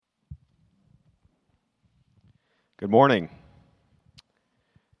Good morning.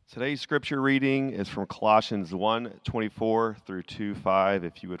 Today's scripture reading is from Colossians 1:24 through 2:5,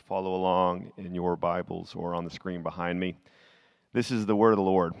 if you would follow along in your Bibles or on the screen behind me. This is the word of the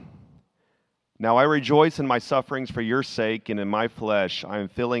Lord. Now I rejoice in my sufferings for your sake, and in my flesh I am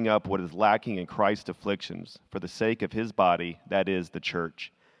filling up what is lacking in Christ's afflictions, for the sake of his body, that is, the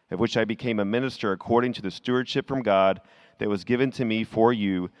church, of which I became a minister according to the stewardship from God that was given to me for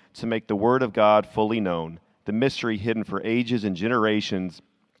you, to make the word of God fully known, the mystery hidden for ages and generations,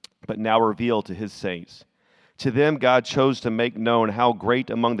 but now revealed to his saints. To them God chose to make known how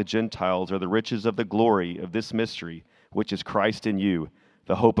great among the Gentiles are the riches of the glory of this mystery, which is Christ in you,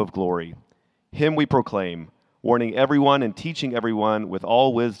 the hope of glory. Him we proclaim, warning everyone and teaching everyone with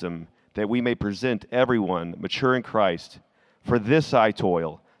all wisdom, that we may present everyone mature in Christ. For this I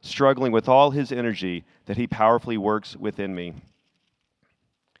toil, struggling with all his energy that he powerfully works within me.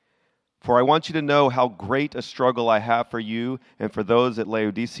 For I want you to know how great a struggle I have for you and for those at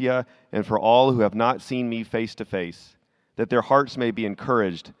Laodicea and for all who have not seen me face to face, that their hearts may be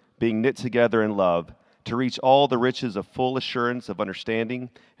encouraged, being knit together in love, to reach all the riches of full assurance of understanding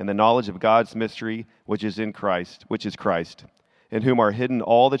and the knowledge of God's mystery, which is Christ, in whom are hidden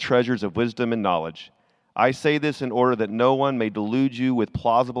all the treasures of wisdom and knowledge. I say this in order that no one may delude you with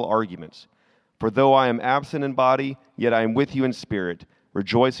plausible arguments. For though I am absent in body, yet I am with you in spirit,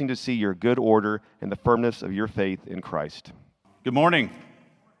 rejoicing to see your good order and the firmness of your faith in Christ. Good morning.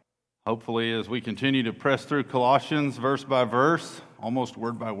 Hopefully, as we continue to press through Colossians verse by verse, almost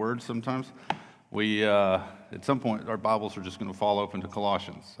word by word sometimes, we, at some point, our Bibles are just going to fall open to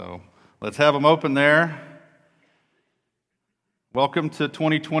Colossians. So let's have them open there. Welcome to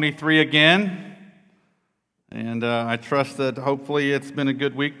 2023 again. And I trust that hopefully it's been a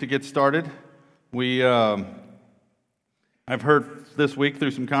good week to get started. I've heard this week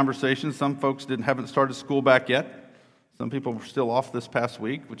through some conversations, some folks haven't started school back yet. Some people were still off this past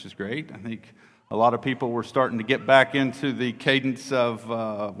week, which is great. I think a lot of people were starting to get back into the cadence of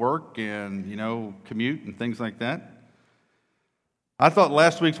work and, commute and things like that. I thought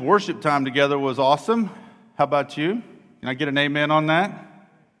last week's worship time together was awesome. How about you? Can I get an amen on that?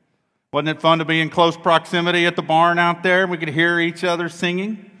 Wasn't it fun to be in close proximity at the barn out there? We could hear each other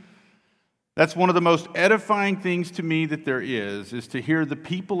singing. That's one of the most edifying things to me that there is to hear the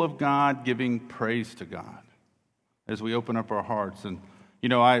people of God giving praise to God as we open up our hearts. And,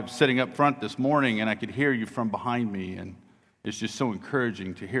 I was sitting up front this morning and I could hear you from behind me, and it's just so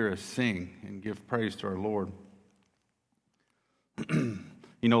encouraging to hear us sing and give praise to our Lord.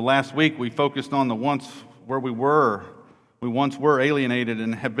 Last week we focused on the once where we once were alienated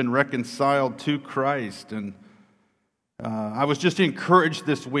and have been reconciled to Christ. And I was just encouraged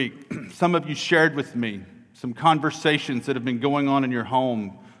this week. Some of you shared with me some conversations that have been going on in your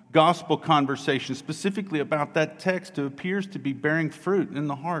home, gospel conversations specifically about that text that appears to be bearing fruit in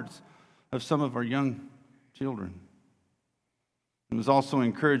the hearts of some of our young children. It was also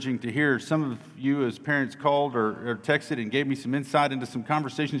encouraging to hear some of you as parents called or texted and gave me some insight into some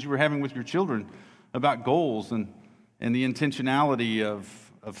conversations you were having with your children about goals and the intentionality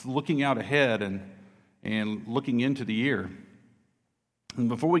of looking out ahead and looking into the year. And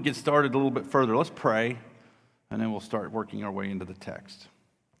before we get started a little bit further, let's pray, and then we'll start working our way into the text.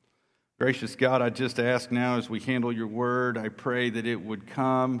 Gracious God, I just ask now as we handle your word, I pray that it would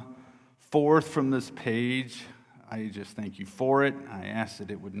come forth from this page. I just thank you for it. I ask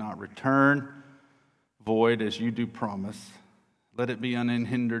that it would not return void as you do promise. Let it be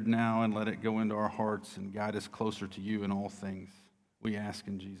unhindered now, and let it go into our hearts and guide us closer to you in all things. We ask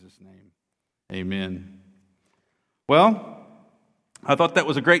in Jesus' name. Amen. Well, I thought that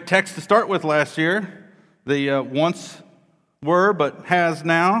was a great text to start with last year. The once were but has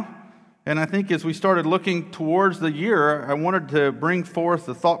now. And I think as we started looking towards the year, I wanted to bring forth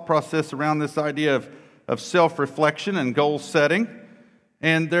the thought process around this idea of self-reflection and goal setting.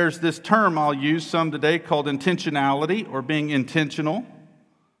 And there's this term I'll use some today called intentionality or being intentional.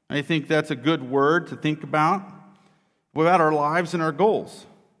 I think that's a good word to think about our lives and our goals.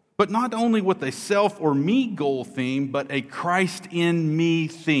 But not only with a self or me goal theme, but a Christ in me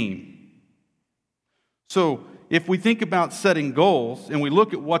theme. So if we think about setting goals, and we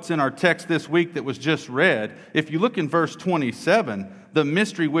look at what's in our text this week that was just read, if you look in verse 27, the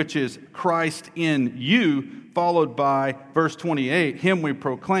mystery which is Christ in you, followed by verse 28, him we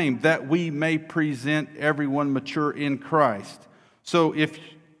proclaim, that we may present everyone mature in Christ. So if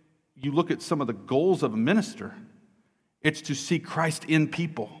you look at some of the goals of a minister, it's to see Christ in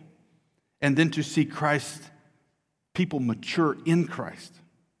people, and then to see people mature in Christ.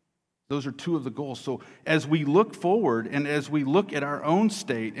 Does Those are two of the goals. So as we look forward and as we look at our own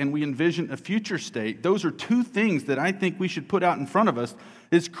state and we envision a future state, those are two things that I think we should put out in front of us,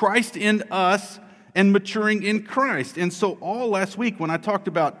 is Christ in us and maturing in Christ. And so all last week when I talked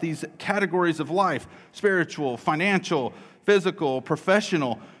about these categories of life, spiritual, financial, physical,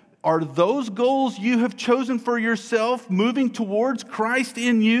 professional, are those goals you have chosen for yourself moving towards Christ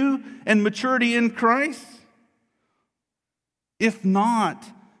in you and maturity in Christ? If not,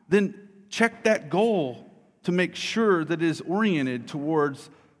 then check that goal to make sure that it is oriented towards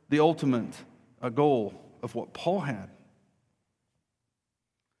the ultimate goal of what Paul had.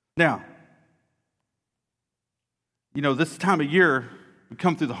 Now, this time of year, we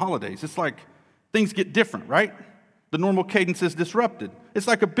come through the holidays. It's like things get different, right? The normal cadence is disrupted. It's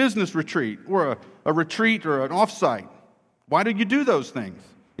like a business retreat or a retreat or an offsite. Why do you do those things?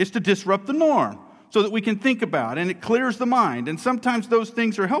 It's to disrupt the norm so that we can think about, and it clears the mind. And sometimes those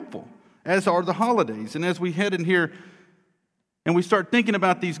things are helpful, as are the holidays. And as we head in here and we start thinking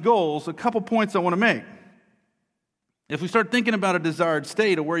about these goals, a couple points I want to make. If we start thinking about a desired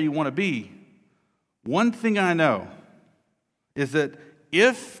state of where you want to be, one thing I know is that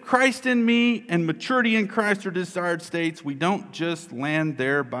if Christ in me and maturity in Christ are desired states, we don't just land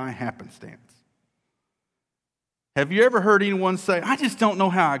there by happenstance. Have you ever heard anyone say, I just don't know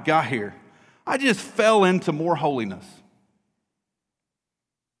how I got here. I just fell into more holiness?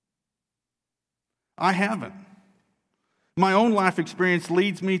 I haven't. My own life experience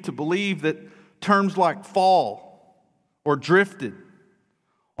leads me to believe that terms like fall or drifted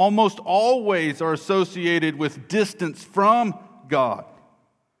almost always are associated with distance from God.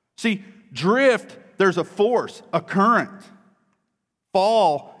 See, drift, there's a force, a current.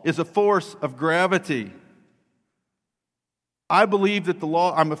 Fall is a force of gravity. I believe that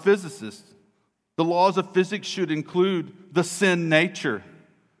I'm a physicist. The laws of physics should include the sin nature.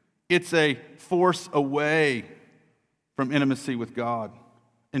 It's a force away from intimacy with God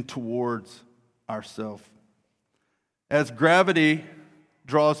and towards ourselves. As gravity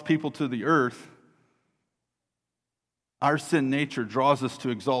draws people to the earth, our sin nature draws us to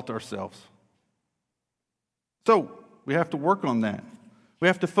exalt ourselves. So we have to work on that. We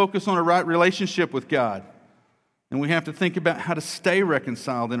have to focus on a right relationship with God. And we have to think about how to stay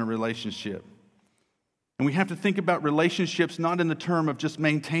reconciled in a relationship. And we have to think about relationships not in the term of just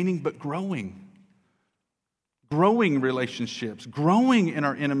maintaining, but growing. Growing relationships, growing in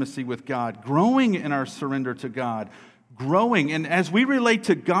our intimacy with God, growing in our surrender to God, growing. And as we relate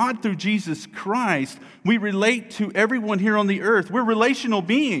to God through Jesus Christ, we relate to everyone here on the earth. We're relational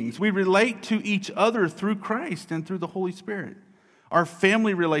beings. We relate to each other through Christ and through the Holy Spirit. Our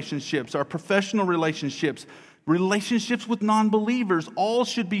family relationships, our professional relationships, relationships with non-believers, all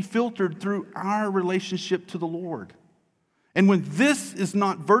should be filtered through our relationship to the Lord. And when this is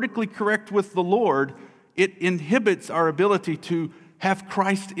not vertically correct with the Lord, it inhibits our ability to have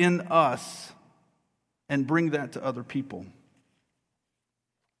Christ in us and bring that to other people.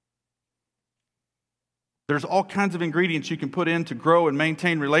 There's all kinds of ingredients you can put in to grow and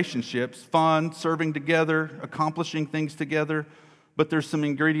maintain relationships: fun, serving together, accomplishing things together. But there's some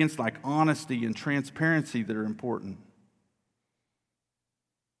ingredients like honesty and transparency that are important.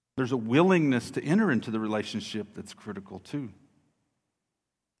 There's a willingness to enter into the relationship that's critical too.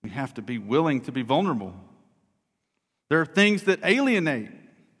 We have to be willing to be vulnerable. There are things that alienate.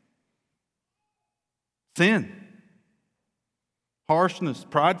 Sin, harshness,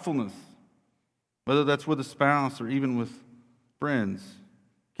 pridefulness, whether that's with a spouse or even with friends,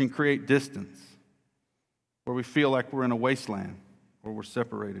 can create distance where we feel like we're in a wasteland or we're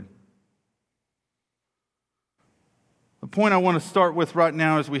separated. The point I want to start with right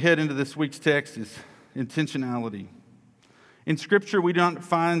now as we head into this week's text is intentionality. In Scripture, we don't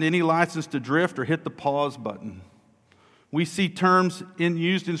find any license to drift or hit the pause button. We see terms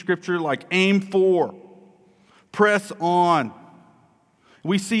used in Scripture like aim for, press on.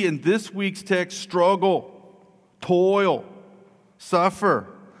 We see in this week's text struggle, toil, suffer.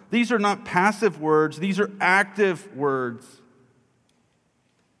 These are not passive words, these are active words.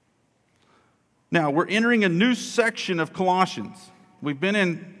 Now, we're entering a new section of Colossians. We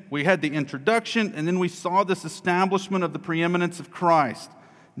had the introduction, and then we saw this establishment of the preeminence of Christ.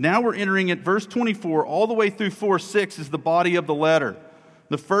 Now we're entering at verse 24, all the way through 4:6 is the body of the letter.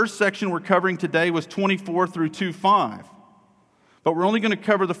 The first section we're covering today was 24 through 2:5. But we're only going to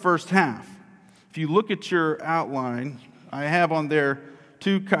cover the first half. If you look at your outline, I have on there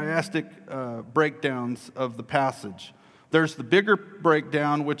two chiastic breakdowns of the passage. There's the bigger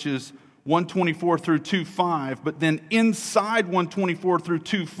breakdown, which is 124 through 2:5, but then inside 124 through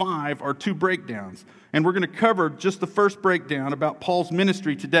 2:5 are two breakdowns. And we're going to cover just the first breakdown about Paul's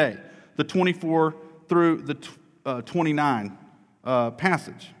ministry today. the 24 through the 29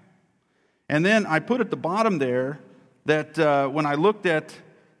 passage. And then I put at the bottom there that when I looked at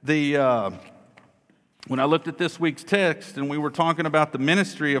this week's text, and we were talking about the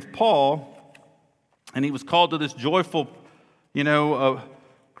ministry of Paul, and he was called to this joyful,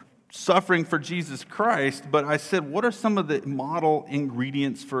 suffering for Jesus Christ. But I said, what are some of the model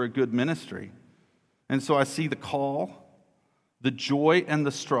ingredients for a good ministry? And so I see the call, the joy, and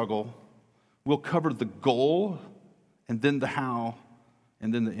the struggle. We'll cover the goal, and then the how,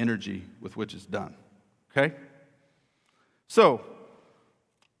 and then the energy with which it's done. Okay? So,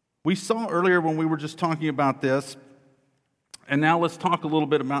 we saw earlier when we were just talking about this, and now let's talk a little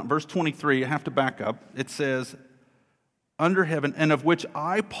bit about verse 23. I have to back up. It says, under heaven, and of which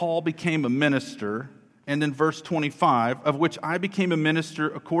I, Paul, became a minister. And then verse 25, of which I became a minister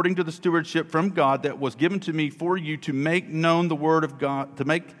according to the stewardship from God that was given to me for you to make known the word of God, to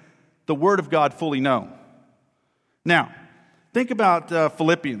make the word of God fully known. Now, think about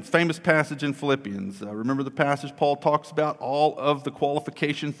Philippians, famous passage in Philippians. Remember the passage Paul talks about all of the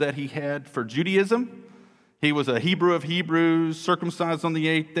qualifications that he had for Judaism? He was a Hebrew of Hebrews, circumcised on the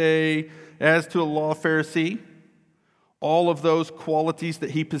 8th day, as to a law Pharisee. All of those qualities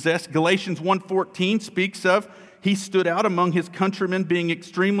that he possessed. Galatians 1:14 speaks of he stood out among his countrymen, being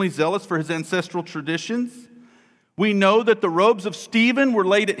extremely zealous for his ancestral traditions. We know that the robes of Stephen were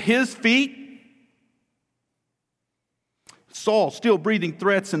laid at his feet. Saul, still breathing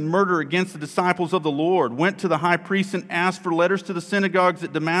threats and murder against the disciples of the Lord, went to the high priest and asked for letters to the synagogues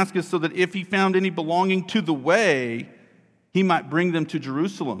at Damascus so that if he found any belonging to the way, he might bring them to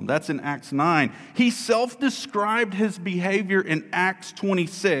Jerusalem. That's in Acts 9. He self-described his behavior in Acts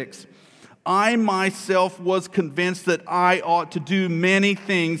 26. I myself was convinced that I ought to do many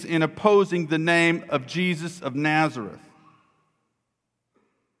things in opposing the name of Jesus of Nazareth.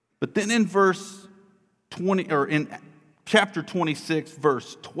 But then in verse 20, or in chapter 26,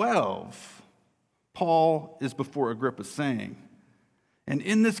 verse 12, Paul is before Agrippa saying, and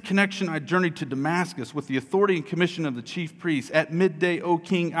in this connection I journeyed to Damascus with the authority and commission of the chief priests. At midday, O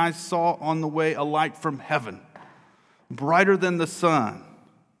king, I saw on the way a light from heaven, brighter than the sun.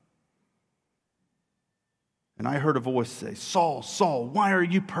 And I heard a voice say, Saul, Saul, why are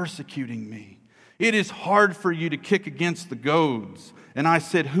you persecuting me? It is hard for you to kick against the goads. And I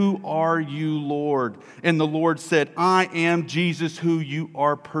said, who are you, Lord? And the Lord said, I am Jesus who you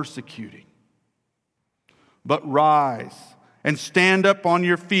are persecuting. But rise and stand up on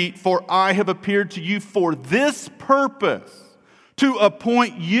your feet, for I have appeared to you for this purpose, to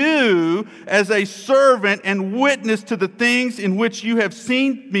appoint you as a servant and witness to the things in which you have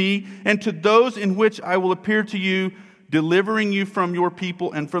seen me, and to those in which I will appear to you, delivering you from your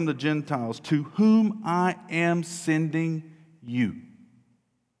people and from the Gentiles, to whom I am sending you.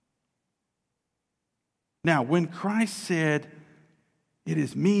 Now, when Christ said, it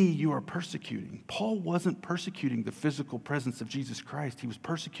is me you are persecuting, Paul wasn't persecuting the physical presence of Jesus Christ. He was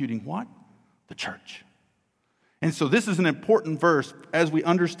persecuting what? The church. And so this is an important verse as we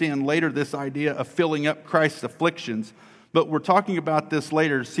understand later this idea of filling up Christ's afflictions. But we're talking about this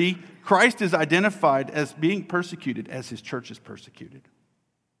later. See, Christ is identified as being persecuted as his church is persecuted.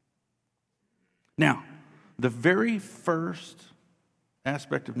 Now, the very first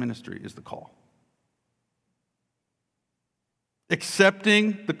aspect of ministry is the call.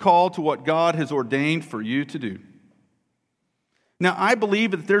 Accepting the call to what God has ordained for you to do. Now, I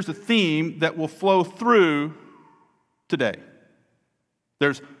believe that there's a theme that will flow through today.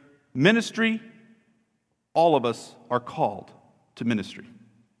 There's ministry. All of us are called to ministry.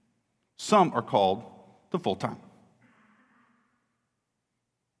 Some are called to full-time.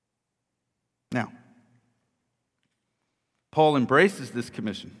 Now, Paul embraces this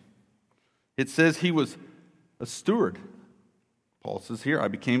commission. It says he was a steward. Paul says here, I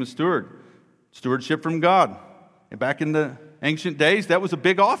became a steward. Stewardship from God. And back in the ancient days, that was a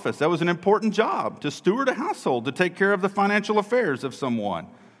big office. That was an important job, to steward a household, to take care of the financial affairs of someone,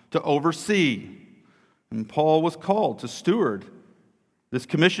 to oversee. And Paul was called to steward this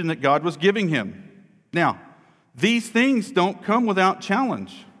commission that God was giving him. Now, these things don't come without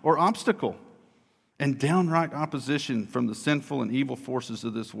challenge or obstacle and downright opposition from the sinful and evil forces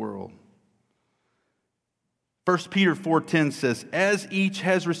of this world. 1 Peter 4:10 says, as each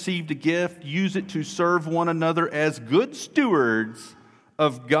has received a gift, use it to serve one another as good stewards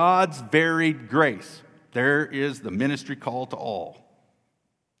of God's varied grace. There is the ministry call to all.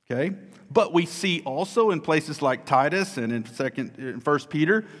 Okay? But we see also in places like Titus and in 1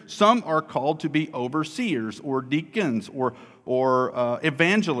 Peter, some are called to be overseers or deacons or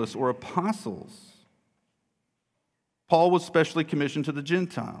evangelists or apostles. Paul was specially commissioned to the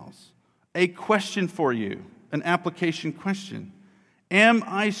Gentiles. a question for you, an application question. Am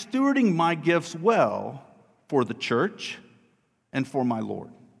I stewarding my gifts well for the church and for my Lord?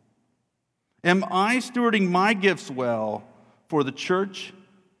 Am I stewarding my gifts well for the church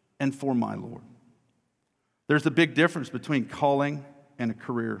and for my Lord? There's a big difference between calling and a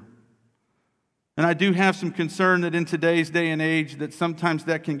career. And I do have some concern that in today's day and age that sometimes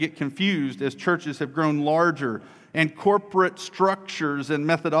that can get confused as churches have grown larger and corporate structures and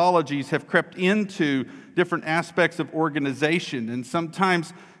methodologies have crept into different aspects of organization. And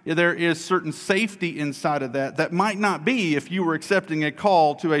sometimes there is certain safety inside of that might not be if you were accepting a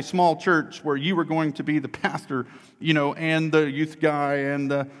call to a small church where you were going to be the pastor, and the youth guy and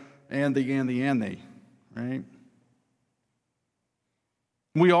the, right?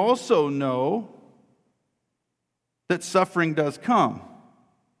 We also know that suffering does come.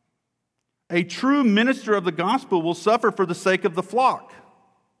 A true minister of the gospel will suffer for the sake of the flock.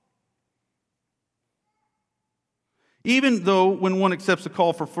 Even though when one accepts a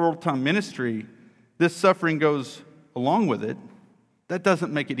call for full-time ministry, this suffering goes along with it, that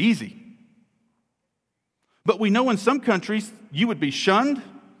doesn't make it easy. But we know in some countries you would be shunned,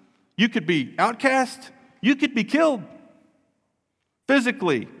 you could be outcast, you could be killed.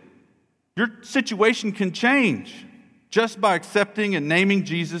 Physically, your situation can change just by accepting and naming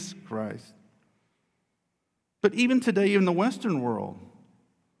Jesus Christ. But even today in the Western world,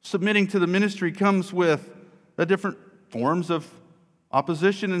 submitting to the ministry comes with different forms of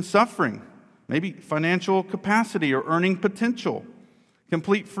opposition and suffering, maybe financial capacity or earning potential,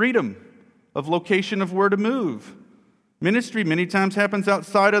 complete freedom of location of where to move. Ministry many times happens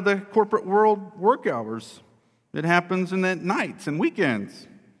outside of the corporate world work hours. It happens in the nights and weekends.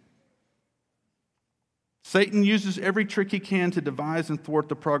 Satan uses every trick he can to devise and thwart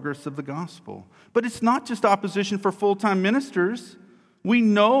the progress of the gospel. But it's not just opposition for full-time ministers. We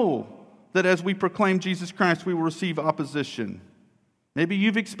know that as we proclaim Jesus Christ, we will receive opposition. Maybe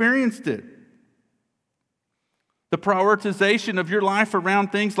you've experienced it. The prioritization of your life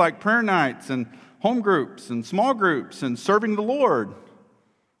around things like prayer nights and home groups and small groups and serving the Lord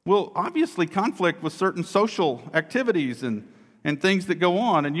will obviously conflict with certain social activities and things that go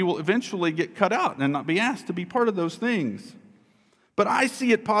on, and you will eventually get cut out and not be asked to be part of those things. But I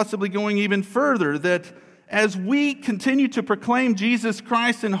see it possibly going even further, that as we continue to proclaim Jesus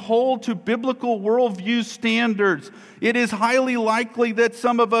Christ and hold to biblical worldview standards, it is highly likely that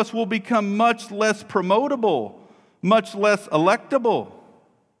some of us will become much less promotable, much less electable,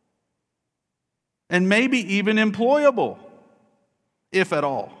 and maybe even employable, if at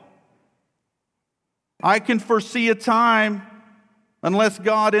all. I can foresee a time, unless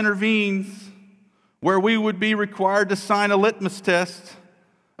God intervenes, where we would be required to sign a litmus test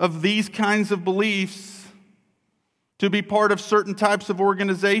of these kinds of beliefs to be part of certain types of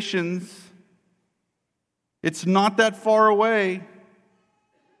organizations. It's not that far away.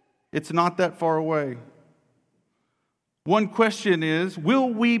 It's not that far away. One question is, will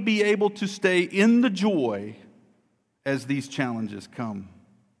we be able to stay in the joy as these challenges come?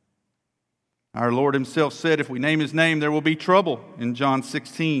 Our Lord himself said, if we name his name, there will be trouble in John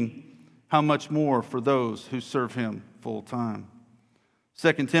 16. How much more for those who serve him full time?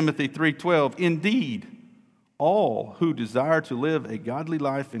 2 Timothy 3:12, indeed, all who desire to live a godly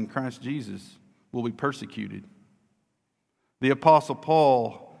life in Christ Jesus will be persecuted. The Apostle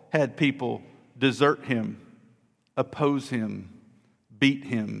Paul had people desert him, oppose him, beat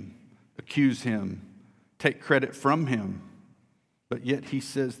him, accuse him, take credit from him. But yet he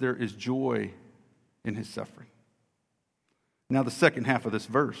says there is joy in his suffering. Now the second half of this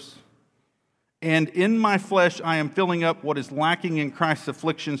verse. And in my flesh I am filling up what is lacking in Christ's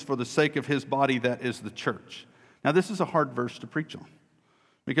afflictions for the sake of his body, that is the church. Now this is a hard verse to preach on.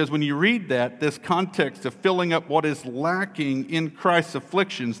 Because when you read that, this context of filling up what is lacking in Christ's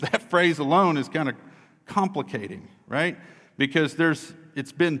afflictions, that phrase alone is kind of complicating, right? Because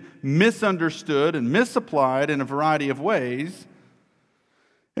it's been misunderstood and misapplied in a variety of ways.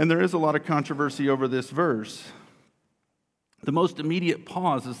 And there is a lot of controversy over this verse. The most immediate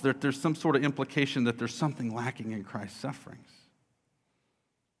pause is that there's some sort of implication that there's something lacking in Christ's sufferings.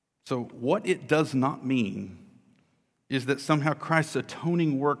 So what it does not mean is that somehow Christ's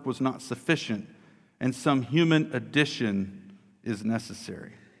atoning work was not sufficient and some human addition is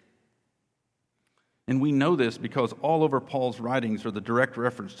necessary. And we know this because all over Paul's writings are the direct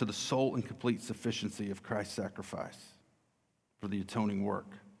reference to the sole and complete sufficiency of Christ's sacrifice for the atoning work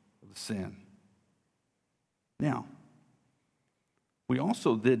of the sin. Now, we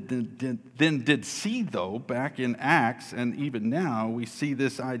also did see, though, back in Acts, and even now, we see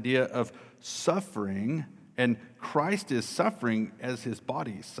this idea of suffering And Christ is suffering as his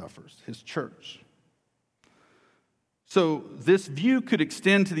body suffers, his church. So this view could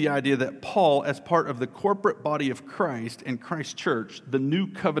extend to the idea that Paul, as part of the corporate body of Christ and Christ's church, the new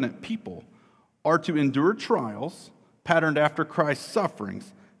covenant people, are to endure trials patterned after Christ's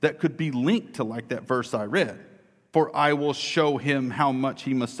sufferings that could be linked to like that verse I read. For I will show him how much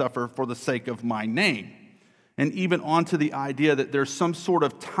he must suffer for the sake of my name. And even onto the idea that there's some sort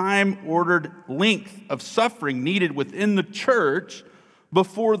of time-ordered length of suffering needed within the church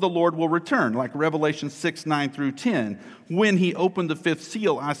before the Lord will return, like Revelation 6, 9 through 10. When he opened the fifth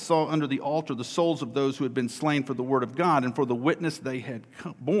seal, I saw under the altar the souls of those who had been slain for the word of God and for the witness they had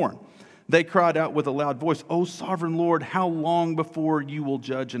borne. They cried out with a loud voice, O sovereign Lord, how long before you will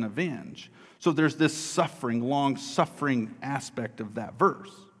judge and avenge? So there's this suffering, long-suffering aspect of that verse.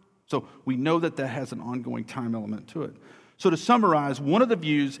 So we know that that has an ongoing time element to it. So to summarize, one of the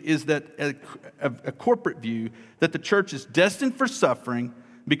views is that a corporate view that the church is destined for suffering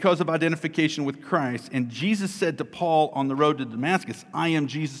because of identification with Christ. And Jesus said to Paul on the road to Damascus, I am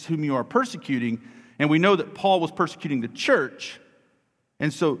Jesus whom you are persecuting. And we know that Paul was persecuting the church.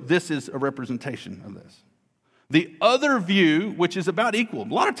 And so this is a representation of this. The other view, which is about equal. A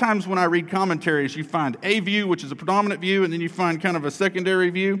lot of times when I read commentaries, you find a view, which is a predominant view, and then you find kind of a secondary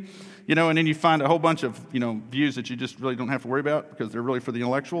view, and then you find a whole bunch of, views that you just really don't have to worry about because they're really for the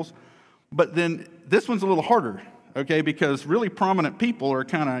intellectuals. But then this one's a little harder, okay, because really prominent people are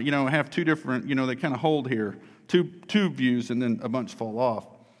kind of, have two different, they kind of hold here, two views, and then a bunch fall off.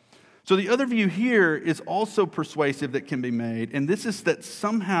 So the other view here is also persuasive that can be made, and this is that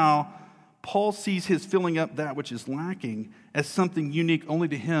somehow Paul sees his filling up that which is lacking as something unique only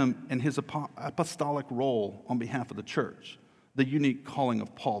to him and his apostolic role on behalf of the church, the unique calling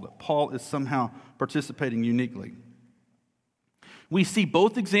of Paul, that Paul is somehow participating uniquely. We see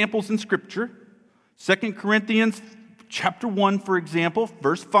both examples in Scripture. 2 Corinthians chapter 1, for example,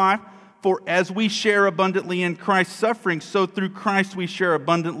 verse 5, for as we share abundantly in Christ's suffering, so through Christ we share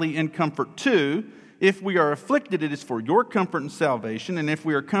abundantly in comfort too. If we are afflicted, it is for your comfort and salvation, and if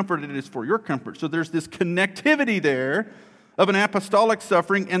we are comforted, it is for your comfort. So there's this connectivity there of an apostolic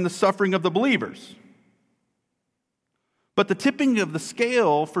suffering and the suffering of the believers. But the tipping of the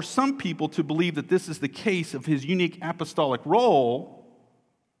scale for some people to believe that this is the case of his unique apostolic role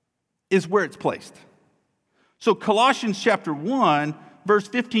is where it's placed. So Colossians chapter 1, verse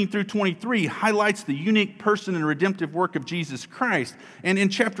 15 through 23 highlights the unique person and redemptive work of Jesus Christ. And in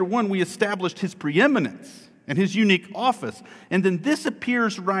chapter 1, we established his preeminence and his unique office. And then this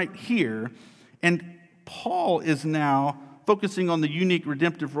appears right here. And Paul is now focusing on the unique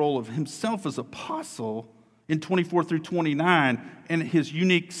redemptive role of himself as apostle in 24 through 29. And his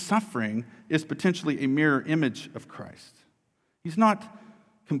unique suffering is potentially a mirror image of Christ. He's not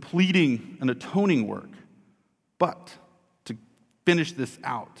completing an atoning work, but finish this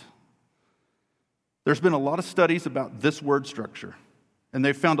out. There's been a lot of studies about this word structure, and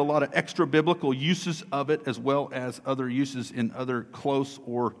they've found a lot of extra biblical uses of it as well as other uses in other close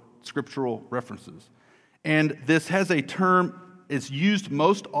or scriptural references. And this has a term, it's used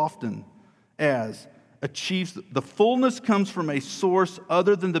most often as achieves, the fullness comes from a source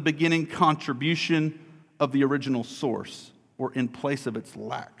other than the beginning contribution of the original source or in place of its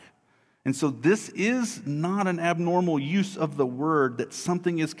lack. And so this is not an abnormal use of the word that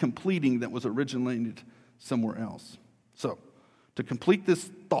something is completing that was originated somewhere else. So, to complete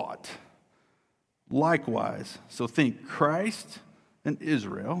this thought, likewise, so think Christ and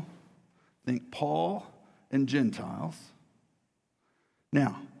Israel, think Paul and Gentiles.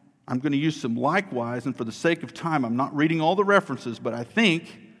 Now, I'm going to use some likewise, and for the sake of time, I'm not reading all the references, but I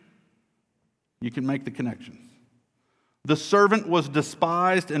think you can make the connections. The servant was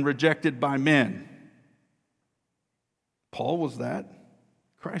despised and rejected by men. Paul was that.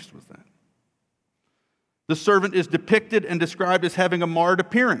 Christ was that. The servant is depicted and described as having a marred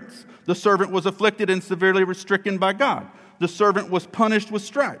appearance. The servant was afflicted and severely stricken by God. The servant was punished with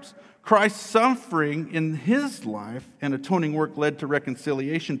stripes. Christ's suffering in his life and atoning work led to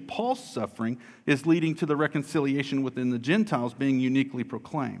reconciliation. Paul's suffering is leading to the reconciliation within the Gentiles being uniquely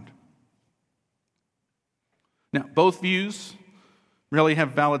proclaimed. Now, both views really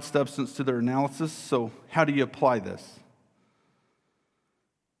have valid substance to their analysis, so how do you apply this?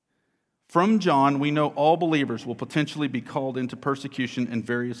 From John, we know all believers will potentially be called into persecution and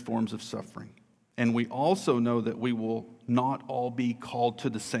various forms of suffering. And we also know that we will not all be called to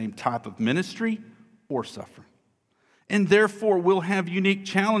the same type of ministry or suffering. And therefore, we'll have unique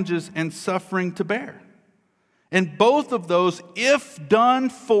challenges and suffering to bear. And both of those, if done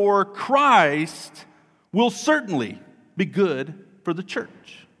for Christ, will certainly be good for the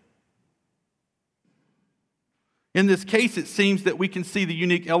church. In this case, it seems that we can see the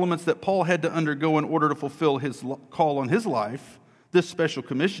unique elements that Paul had to undergo in order to fulfill his call on his life, this special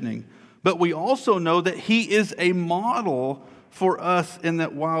commissioning. But we also know that he is a model for us in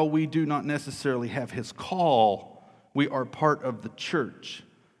that while we do not necessarily have his call, we are part of the church,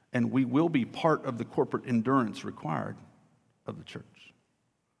 and we will be part of the corporate endurance required of the church.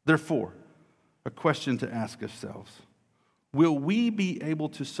 Therefore, a question to ask ourselves: will we be able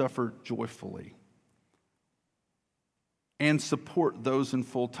to suffer joyfully and support those in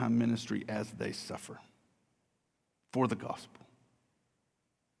full-time ministry as they suffer for the gospel?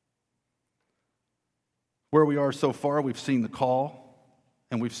 Where we are so far, we've seen the call,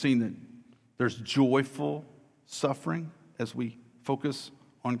 and we've seen that there's joyful suffering as we focus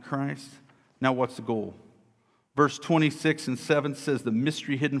on Christ. Now, what's the goal? Verse 26 and 7 says, "The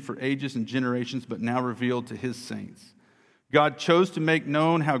mystery hidden for ages and generations, but now revealed to his saints. God chose to make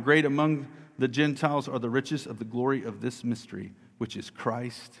known how great among the Gentiles are the riches of the glory of this mystery, which is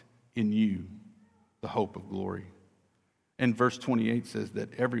Christ in you, the hope of glory." And verse 28 says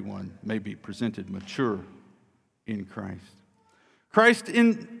that everyone may be presented mature in Christ. Christ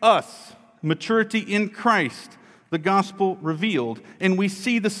in us, maturity in Christ, the gospel revealed. And we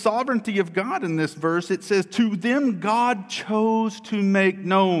see the sovereignty of God in this verse. It says, "To them God chose to make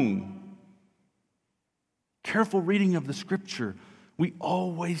known." Careful reading of the scripture, we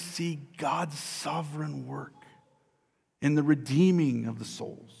always see God's sovereign work in the redeeming of the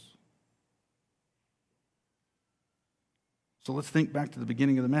souls. So let's think back to the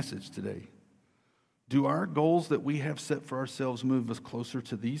beginning of the message today. Do our goals that we have set for ourselves move us closer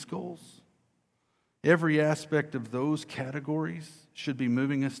to these goals? Every aspect of those categories should be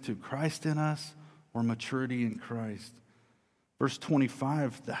moving us to Christ in us or maturity in Christ. Verse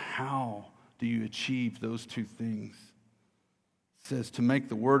 25, the how do you achieve those two things? It says to make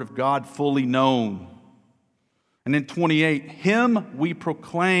the word of God fully known. And in 28, him we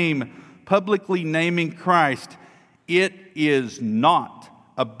proclaim, publicly naming Christ. It is not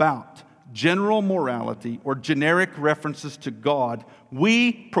about general morality or generic references to God.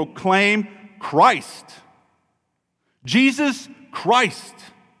 We proclaim Christ. Jesus Christ.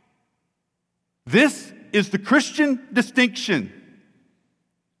 This is the Christian distinction.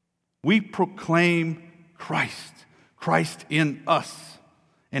 We proclaim Christ. Christ in us.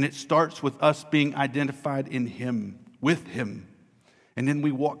 And it starts with us being identified in him, with him. And then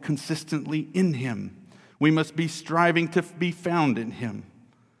we walk consistently in him. We must be striving to be found in him.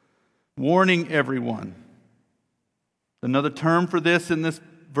 Warning everyone. Another term for this in this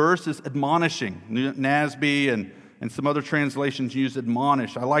verse is admonishing. NASB and some other translations use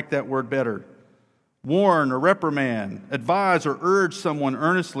admonish. I like that word better. Warn or reprimand, advise or urge someone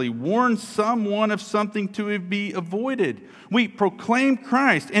earnestly, warn someone of something to be avoided. We proclaim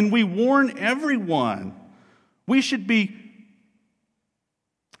Christ and we warn everyone. We should be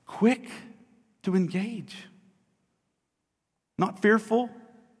quick to engage, not fearful.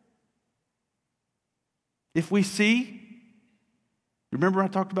 If we see, remember I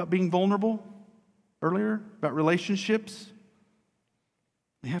talked about being vulnerable earlier, about relationships?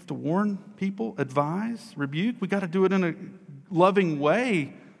 We have to warn people, advise, rebuke. We got to do it in a loving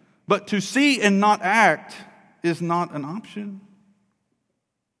way. But to see and not act is not an option.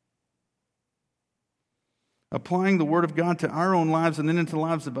 Applying the Word of God to our own lives and then into the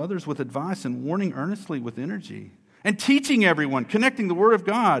lives of others with advice and warning earnestly with energy. And teaching everyone, connecting the Word of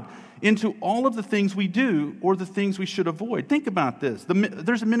God into all of the things we do or the things we should avoid. Think about this.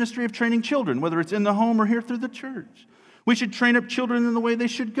 There's a ministry of training children, whether it's in the home or here through the church. We should train up children in the way they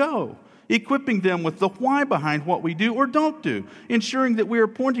should go, equipping them with the why behind what we do or don't do, ensuring that we are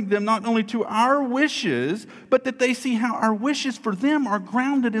pointing them not only to our wishes, but that they see how our wishes for them are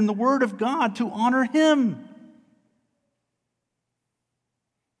grounded in the Word of God to honor Him.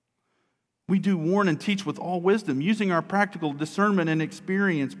 We do warn and teach with all wisdom, using our practical discernment and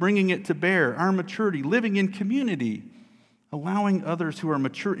experience, bringing it to bear, our maturity, living in community, allowing others who are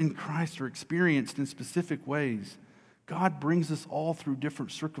mature in Christ or experienced in specific ways. God brings us all through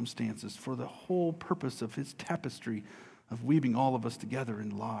different circumstances for the whole purpose of His tapestry of weaving all of us together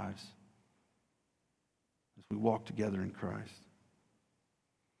in lives as we walk together in Christ.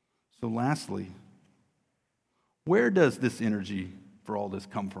 So lastly, where does this energy for all this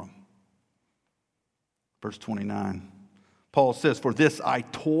come from? Verse 29, Paul says, "For this I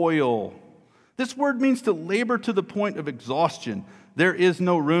toil." This word means to labor to the point of exhaustion. There is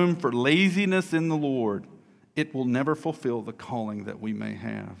no room for laziness in the Lord. It will never fulfill the calling that we may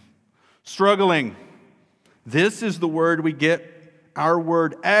have. Struggling. This is the word we get our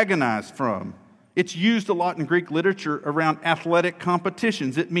word agonize from. It's used a lot in Greek literature around athletic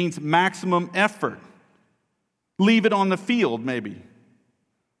competitions. It means maximum effort. leave it on the field maybe.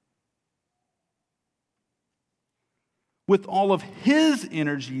 With all of His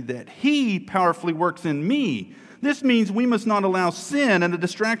energy that He powerfully works in me. This means we must not allow sin and the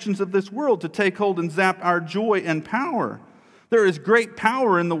distractions of this world to take hold and zap our joy and power. There is great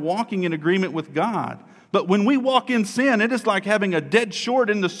power in the walking in agreement with God. But when we walk in sin, it is like having a dead short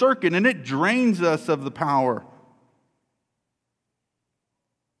in the circuit, and it drains us of the power.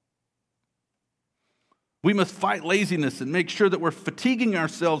 We must fight laziness and make sure that we're fatiguing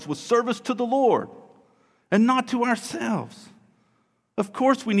ourselves with service to the Lord and not to ourselves. Of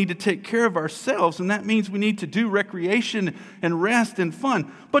course, we need to take care of ourselves, and that means we need to do recreation and rest and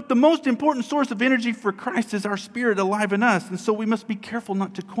fun. But the most important source of energy for Christ is our spirit alive in us, and so we must be careful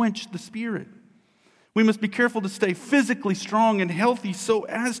not to quench the spirit. We must be careful to stay physically strong and healthy so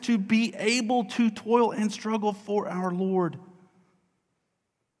as to be able to toil and struggle for our Lord.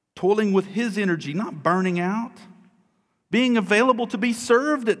 Toiling with His energy, not burning out. Being available to be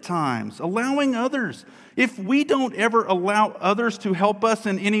served at times, allowing others. If we don't ever allow others to help us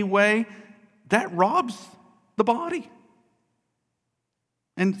in any way, that robs the body.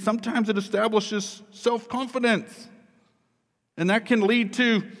 And sometimes it establishes self-confidence. And that can lead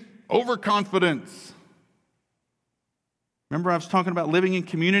to overconfidence. Remember I was talking about living in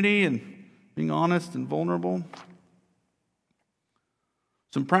community and being honest and vulnerable?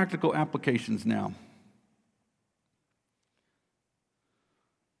 Some practical applications now.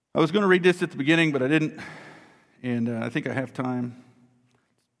 I was going to read this at the beginning, but I didn't, and I think I have time.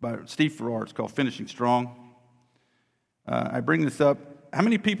 By Steve Farrar. It's called Finishing Strong. I bring this up. How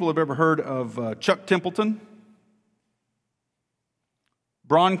many people have ever heard of Chuck Templeton?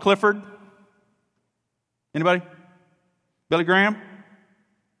 Bron Clifford? Anybody? Billy Graham?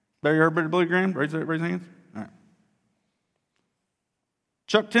 Barry Herbert, Billy Graham? Raise your hands. All right.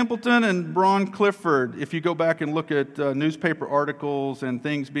 Chuck Templeton and Bron Clifford, if you go back and look at newspaper articles and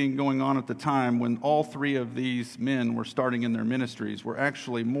things going on at the time when all three of these men were starting in their ministries, were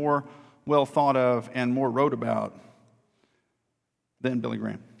actually more well thought of and more wrote about than Billy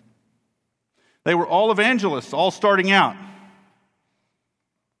Graham. They were all evangelists, all starting out.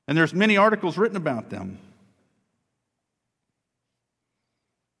 And there's many articles written about them.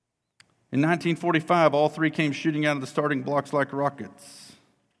 In 1945, all three came shooting out of the starting blocks like rockets.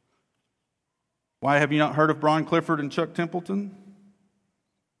 Why have you not heard of Bron Clifford and Chuck Templeton?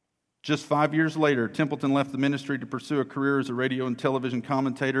 Just 5 years later, Templeton left the ministry to pursue a career as a radio and television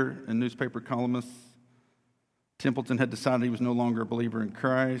commentator and newspaper columnist. Templeton had decided he was no longer a believer in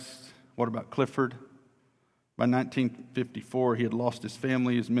Christ. What about Clifford? By 1954, he had lost his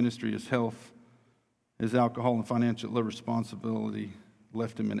family, his ministry, his health. His alcohol and financial irresponsibility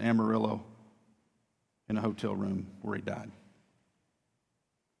left him in Amarillo in a hotel room where he died.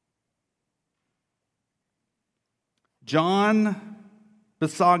 John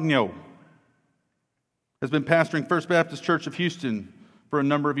Bisagno has been pastoring First Baptist Church of Houston for a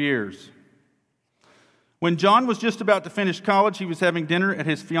number of years. When John was just about to finish college, he was having dinner at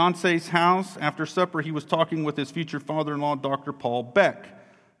his fiance's house. After supper, he was talking with his future father-in-law, Dr. Paul Beck.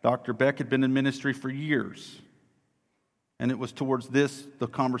 Dr. Beck had been in ministry for years, and it was towards this the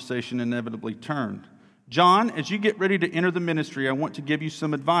conversation inevitably turned. John, as you get ready to enter the ministry, I want to give you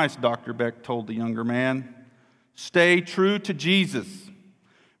some advice, Dr. Beck told the younger man. Stay true to Jesus.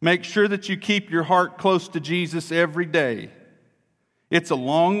 Make sure that you keep your heart close to Jesus every day. It's a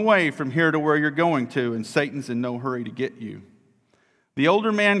long way from here to where you're going to, and Satan's in no hurry to get you. The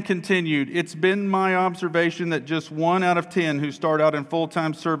older man continued, it's been my observation that just 1 out of 10 who start out in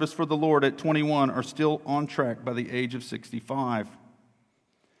full-time service for the Lord at 21 are still on track by the age of 65.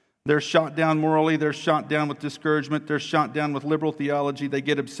 They're shot down morally, they're shot down with discouragement, they're shot down with liberal theology, they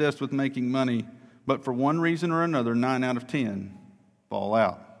get obsessed with making money. But for one reason or another, 9 out of 10 fall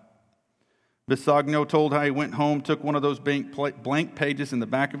out. Bisagno told how he went home, took one of those blank pages in the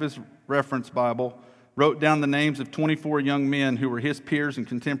back of his reference Bible, wrote down the names of 24 young men who were his peers and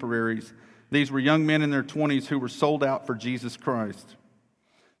contemporaries. These were young men in their 20s who were sold out for Jesus Christ.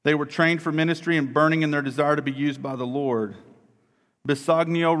 They were trained for ministry and burning in their desire to be used by the Lord.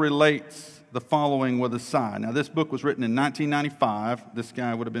 Bisagno relates the following with a sigh. Now, this book was written in 1995. This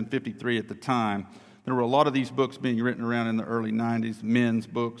guy would have been 53 at the time. There were a lot of these books being written around in the early 90s, men's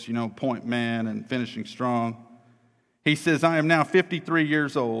books, Point Man and Finishing Strong. He says, I am now 53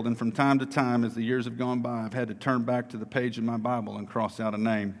 years old, and from time to time, as the years have gone by, I've had to turn back to the page of my Bible and cross out a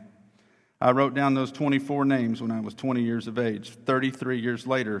name. I wrote down those 24 names when I was 20 years of age. 33 years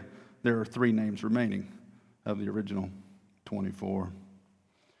later, there are 3 names remaining of the original 24.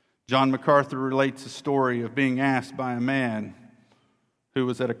 John MacArthur relates a story of being asked by a man who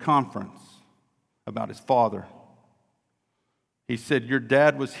was at a conference about his father. He said, your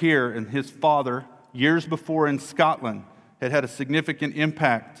dad was here, and his father, years before in Scotland, had had a significant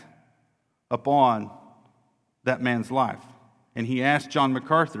impact upon that man's life. And he asked John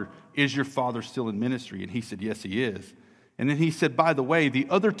MacArthur, is your father still in ministry? And he said, yes, he is. And then he said, by the way, the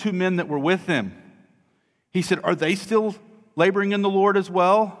other two men that were with him, he said, are they still laboring in the Lord as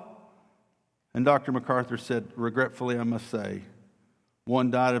well? And Dr. MacArthur said, regretfully, I must say, one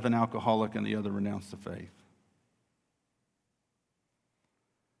died of an alcoholic and the other renounced the faith.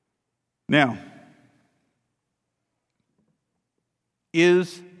 Now,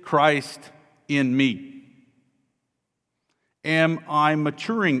 is Christ in me? Am I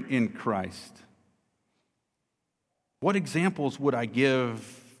maturing in Christ? What examples would I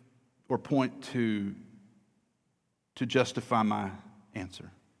give or point to justify my answer?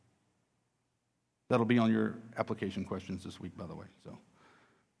 That'll be on your application questions this week, by the way, so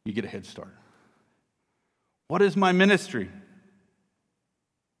you get a head start. What is my ministry?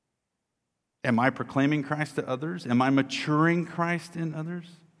 Am I proclaiming Christ to others? Am I maturing Christ in others?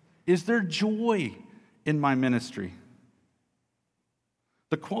 Is there joy in my ministry?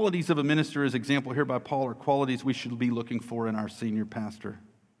 The qualities of a minister, as example here by Paul, are qualities we should be looking for in our senior pastor.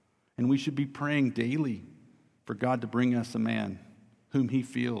 And we should be praying daily for God to bring us a man whom he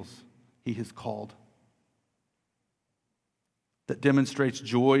feels he has called, that demonstrates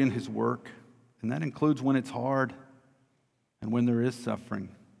joy in his work, and that includes when it's hard and when there is suffering,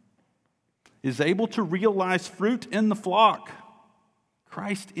 is able to realize fruit in the flock,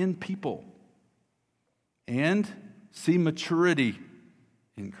 Christ in people, and see maturity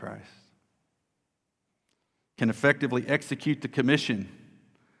in Christ, can effectively execute the commission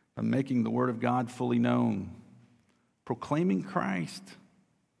by making the Word of God fully known, proclaiming Christ,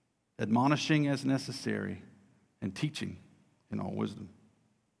 admonishing as necessary, and teaching in all wisdom.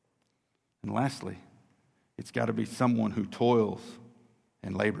 And lastly, it's got to be someone who toils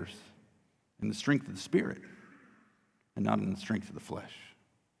and labors in the strength of the Spirit and not in the strength of the flesh.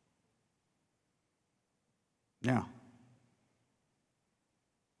 Now,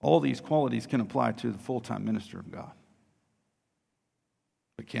 all these qualities can apply to the full-time minister of God.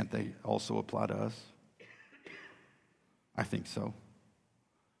 But can't they also apply to us? I think so.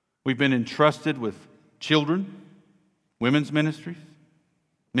 We've been entrusted with children, women's ministries,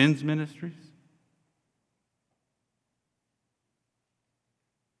 men's ministries.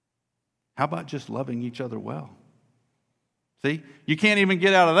 How about just loving each other well? See, you can't even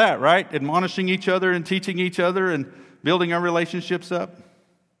get out of that, right? Admonishing each other and teaching each other and building our relationships up.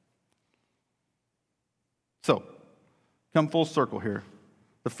 So, come full circle here.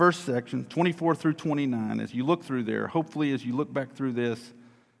 The first section, 24 through 29, as you look through there, hopefully as you look back through this,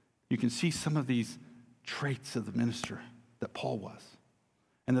 you can see some of these traits of the minister that Paul was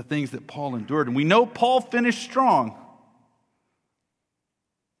and the things that Paul endured. And we know Paul finished strong.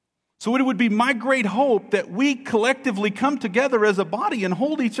 So it would be my great hope that we collectively come together as a body and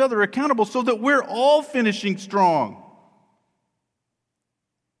hold each other accountable so that we're all finishing strong.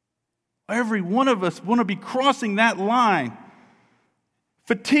 Every one of us want to be crossing that line,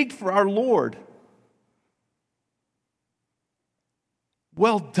 fatigued for our Lord.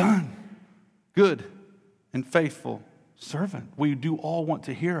 Well done, good and faithful servant. We do all want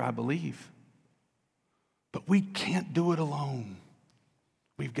to hear, I believe. But we can't do it alone.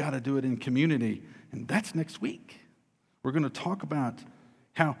 We've got to do it in community. And that's next week. We're going to talk about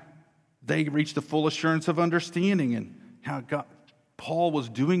how they reached the full assurance of understanding and how Paul was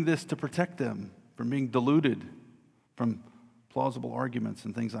doing this to protect them from being deluded from plausible arguments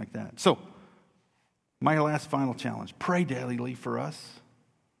and things like that. So, my last final challenge, pray daily for us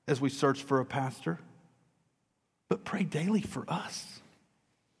as we search for a pastor. But pray daily for us,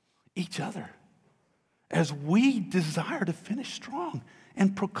 each other, as we desire to finish strong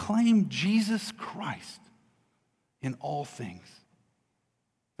and proclaim Jesus Christ in all things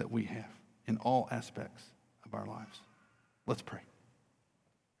that we have, in all aspects of our lives. Let's pray.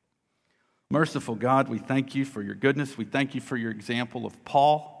 Merciful God, we thank you for your goodness. We thank you for your example of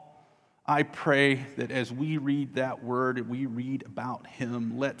Paul. I pray that as we read that word, we read about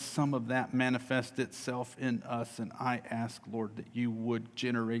him, let some of that manifest itself in us. And I ask, Lord, that you would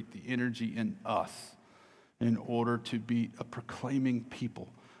generate the energy in us in order to be a proclaiming people,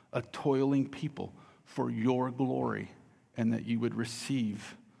 a toiling people for your glory, and that you would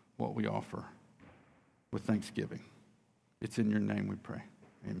receive what we offer with thanksgiving. It's in your name we pray.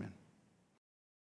 Amen.